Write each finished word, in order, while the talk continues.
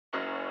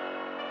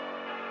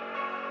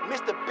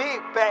Mr.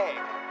 Big Bag.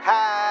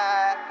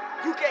 Hi,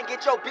 you can't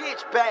get your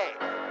bitch back.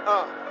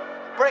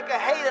 Break a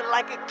hater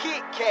like a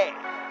Kit Kat.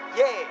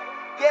 Yeah,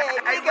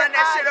 Hey, nigga, run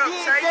that shit up, I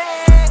Tay.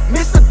 get that.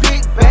 Mr.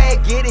 Big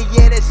Bag, get it,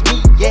 yeah, that's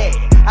me, yeah.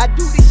 I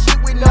do this shit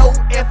with no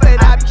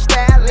effort, I be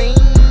styling.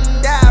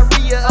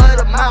 Diarrhea of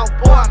the mouth,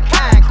 boy, I'm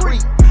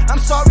concrete. I'm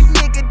sorry,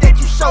 nigga, that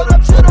you showed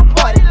up to the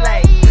party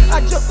late.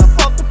 I jumped up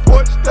off the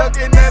porch, stuck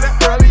in at an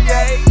early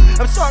age.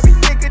 I'm sorry,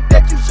 nigga,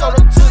 that you showed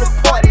up to the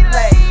party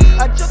late.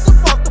 I jumped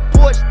up off the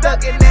porch,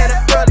 stuck in at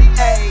an early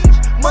age.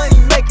 Money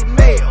making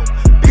mail,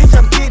 bitch,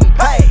 I'm getting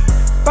paid.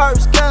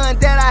 First gun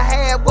that I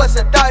had was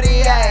a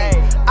 38.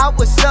 I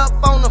was up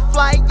on the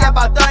flight, got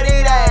about 30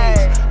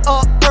 days.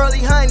 Up early,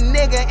 hunting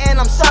nigga, and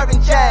I'm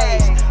serving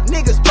J's.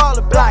 Niggas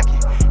baller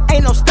blocking,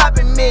 ain't no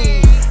stopping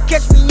me.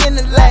 Catch me in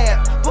the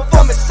lab,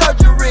 performing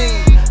surgery.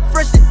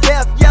 Fresh to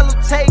death, yellow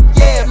tape,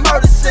 yeah,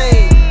 murder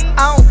scene.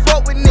 I don't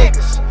fuck with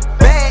niggas,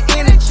 bad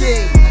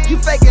energy. You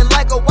faking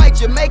like a white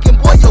Jamaican,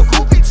 boy, your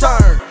goofy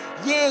turn.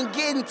 You ain't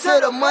getting to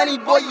the money,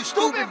 boy, you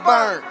stupid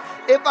burn.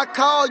 If I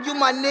call you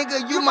my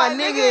nigga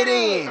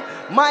then.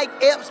 Mike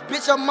Epps,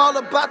 bitch, I'm all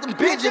about them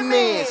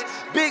Benjamins.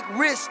 Big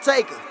risk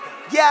taker,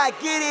 yeah, I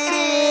get it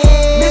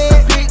in.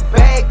 Mr. Big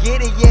Bag,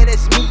 get it, yeah,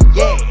 that's me,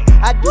 yeah.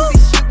 I do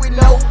this shit with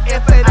no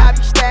effort, I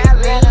be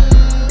styling.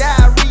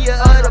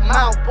 Diarrhea of the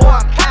mouth, boy,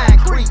 I'm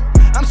concrete.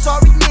 I'm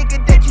sorry,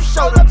 nigga, that you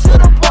showed up to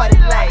the party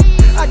late.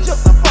 I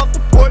jumped up off the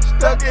porch,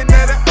 stuck in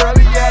at an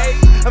early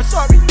age. I'm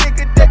sorry,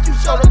 nigga, that you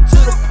showed up to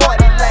the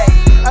party late.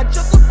 I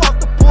jumped up off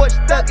the porch,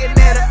 stuck in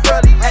at an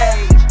early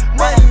age.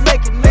 Money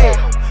making mail,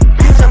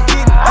 bitch, I'm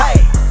getting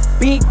paid.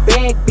 Big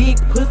bag, big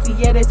pussy,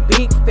 yeah, that's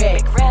big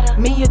facts. $1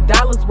 million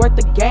worth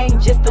of game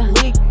just to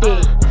lick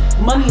that.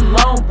 Money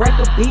long, break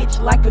a bitch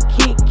like a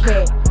Kit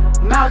Kat.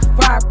 Mouth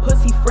fire,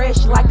 pussy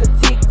fresh like a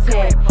Tic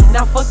Tac.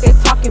 Now fuck that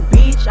talking,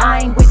 bitch,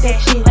 I ain't with that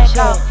shit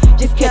chat.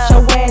 Just catch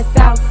your ass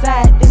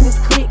outside, then it's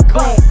click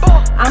clack.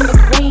 I'm the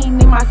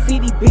queen in my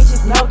city,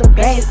 bitches know the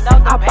base.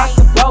 I box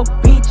a broke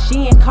bitch,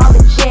 she ain't call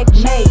it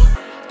checkmate.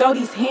 Throw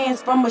these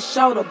hands from a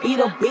shoulder, beat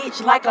a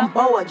bitch like I'm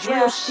Boa,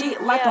 drill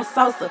shit like I'm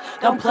Sosa.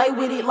 Don't play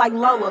with it like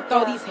Lola.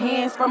 Throw these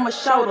hands from a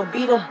shoulder,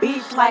 beat a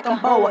bitch like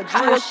I'm Boa,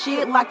 drill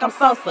shit like I'm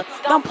Sosa.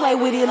 Don't play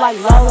with it like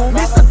Lola.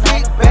 Mr.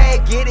 Big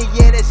Bag, get it,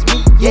 yeah, that's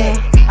me, yeah.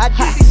 I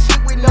do this shit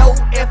with no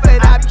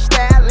effort, I be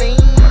styling.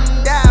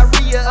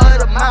 Diarrhea of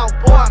the mouth,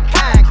 boy, I'm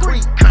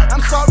concrete.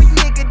 I'm sorry,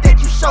 nigga, that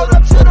you showed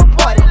up to the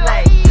party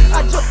late.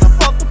 I jumped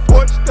up off the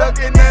porch, stuck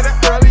in at an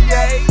early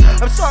age.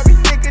 I'm sorry,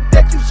 nigga,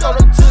 that you showed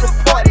up to the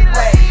party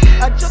late.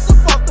 I jumped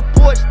up off the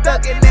porch,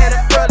 stuck in at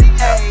an early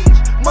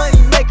age.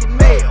 Money making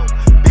mail,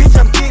 bitch,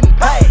 I'm getting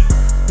paid.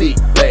 Big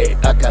bag,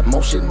 I got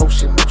motion.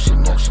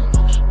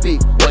 Big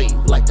wave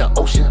like the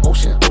ocean.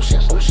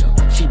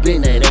 She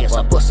been that ass,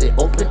 I bust it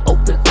open.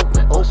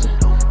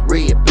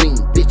 Red beam,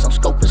 bitch, I'm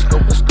scoping.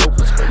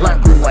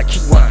 Lime green like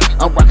Kiwan,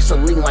 I'm rocking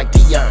Celine like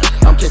Dion.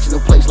 I'm catching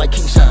them plays like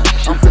Keyshawn,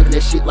 I'm flipping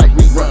that shit like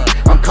rerun.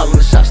 I'm calling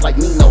the shots like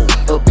Nino,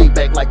 a big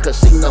bag like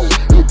Casino.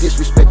 You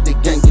disrespect the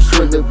gang, you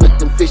swimming with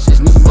them fishes,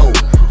 Nemo.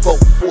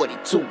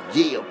 442,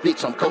 yeah,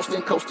 bitch, I'm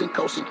coasting.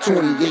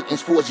 28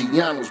 inch 4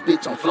 Gianos,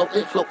 bitch, I'm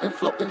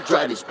floating.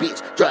 Dry this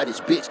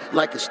bitch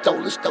like a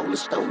stolen.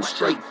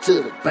 Straight to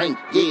the bank,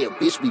 yeah,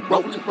 bitch, we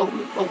rolling.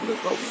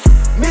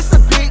 Mr.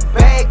 Big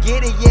Bag,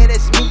 get it, yeah,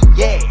 that's me,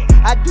 yeah.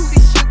 I do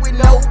this shit with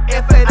no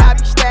effort, I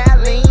be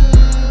styling.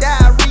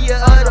 Diarrhea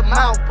of the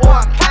mouth, boy,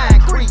 I'm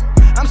concrete.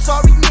 I'm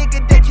sorry,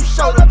 nigga, that you